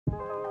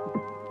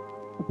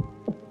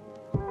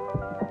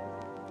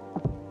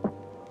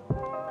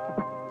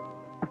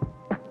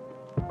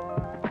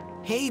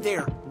Hey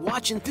there,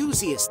 watch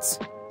enthusiasts!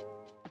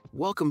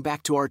 Welcome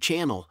back to our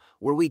channel,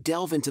 where we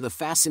delve into the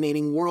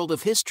fascinating world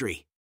of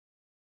history.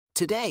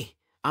 Today,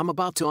 I'm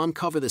about to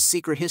uncover the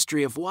secret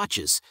history of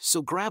watches,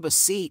 so grab a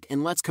seat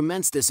and let's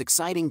commence this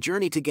exciting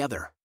journey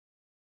together.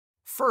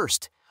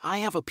 First, I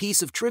have a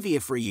piece of trivia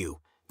for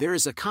you. There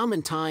is a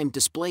common time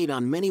displayed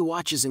on many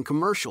watches and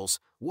commercials.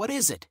 What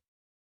is it?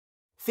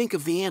 Think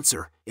of the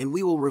answer, and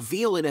we will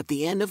reveal it at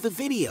the end of the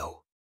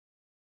video.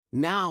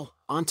 Now,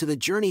 on to the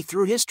journey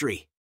through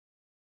history.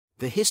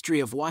 The history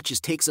of watches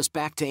takes us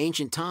back to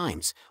ancient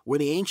times, where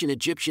the ancient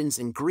Egyptians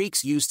and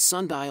Greeks used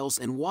sundials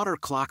and water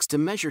clocks to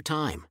measure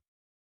time.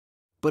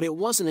 But it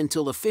wasn't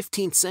until the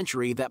 15th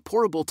century that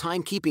portable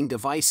timekeeping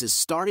devices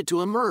started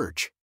to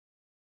emerge.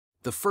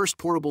 The first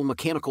portable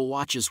mechanical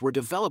watches were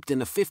developed in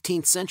the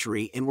 15th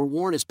century and were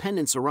worn as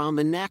pendants around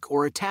the neck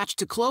or attached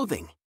to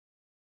clothing.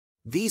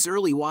 These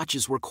early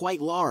watches were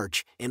quite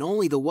large, and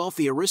only the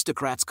wealthy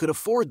aristocrats could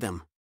afford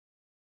them.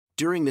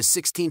 During the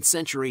 16th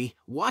century,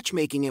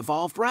 watchmaking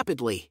evolved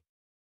rapidly.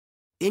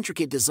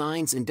 Intricate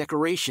designs and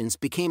decorations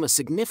became a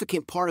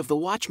significant part of the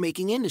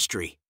watchmaking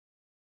industry.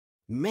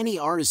 Many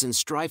artisans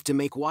strived to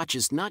make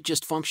watches not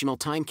just functional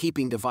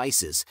timekeeping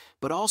devices,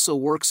 but also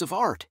works of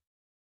art.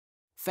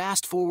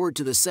 Fast forward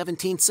to the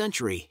 17th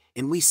century,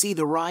 and we see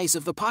the rise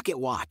of the pocket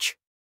watch.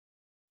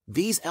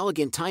 These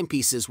elegant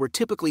timepieces were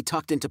typically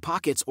tucked into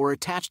pockets or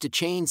attached to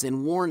chains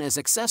and worn as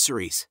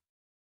accessories.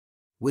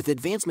 With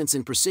advancements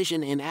in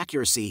precision and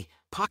accuracy,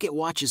 pocket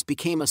watches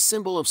became a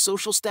symbol of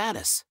social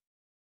status.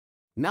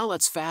 Now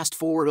let's fast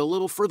forward a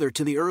little further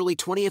to the early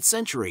 20th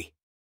century.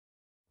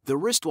 The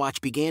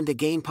wristwatch began to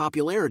gain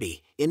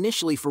popularity,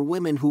 initially for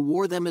women who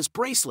wore them as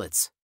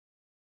bracelets.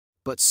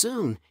 But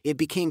soon, it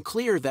became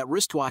clear that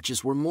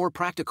wristwatches were more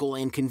practical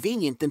and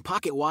convenient than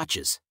pocket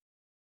watches.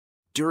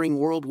 During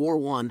World War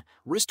I,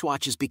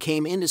 wristwatches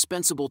became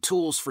indispensable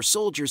tools for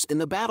soldiers in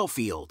the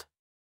battlefield.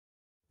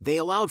 They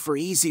allowed for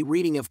easy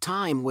reading of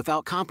time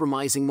without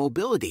compromising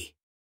mobility.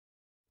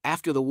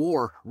 After the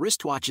war,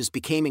 wristwatches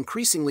became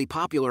increasingly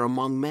popular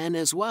among men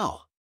as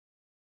well.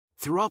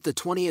 Throughout the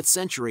 20th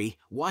century,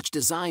 watch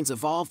designs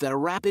evolved at a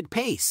rapid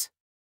pace.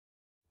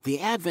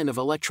 The advent of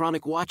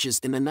electronic watches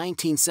in the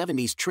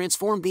 1970s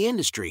transformed the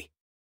industry.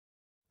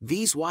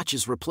 These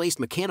watches replaced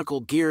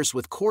mechanical gears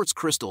with quartz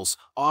crystals,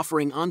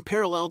 offering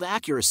unparalleled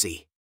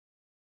accuracy.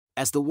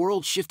 As the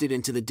world shifted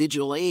into the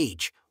digital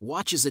age,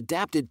 watches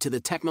adapted to the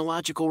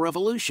technological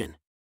revolution.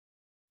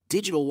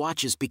 Digital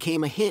watches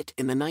became a hit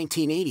in the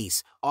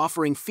 1980s,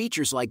 offering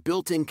features like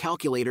built-in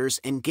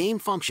calculators and game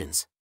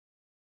functions.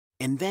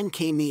 And then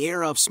came the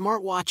era of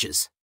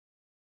smartwatches.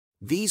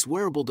 These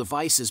wearable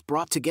devices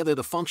brought together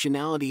the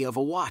functionality of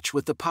a watch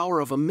with the power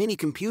of a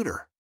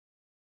mini-computer.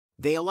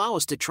 They allow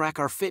us to track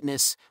our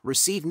fitness,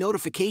 receive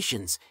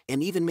notifications,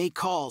 and even make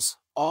calls,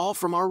 all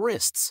from our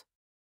wrists.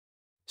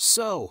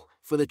 So,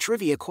 for the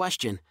trivia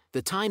question,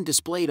 the time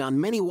displayed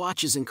on many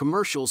watches and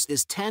commercials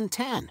is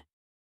 10:10.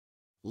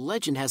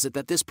 Legend has it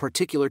that this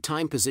particular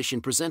time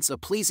position presents a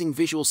pleasing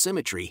visual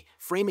symmetry,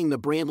 framing the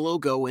brand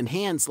logo and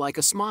hands like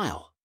a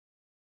smile.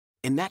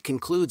 And that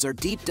concludes our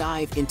deep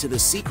dive into the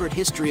secret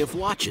history of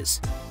watches.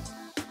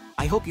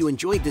 I hope you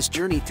enjoyed this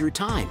journey through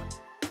time.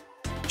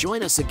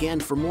 Join us again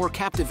for more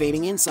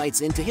captivating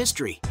insights into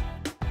history.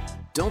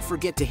 Don't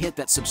forget to hit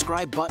that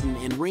subscribe button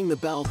and ring the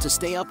bell to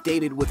stay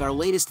updated with our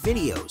latest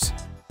videos.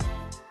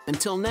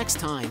 Until next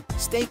time,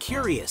 stay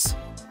curious.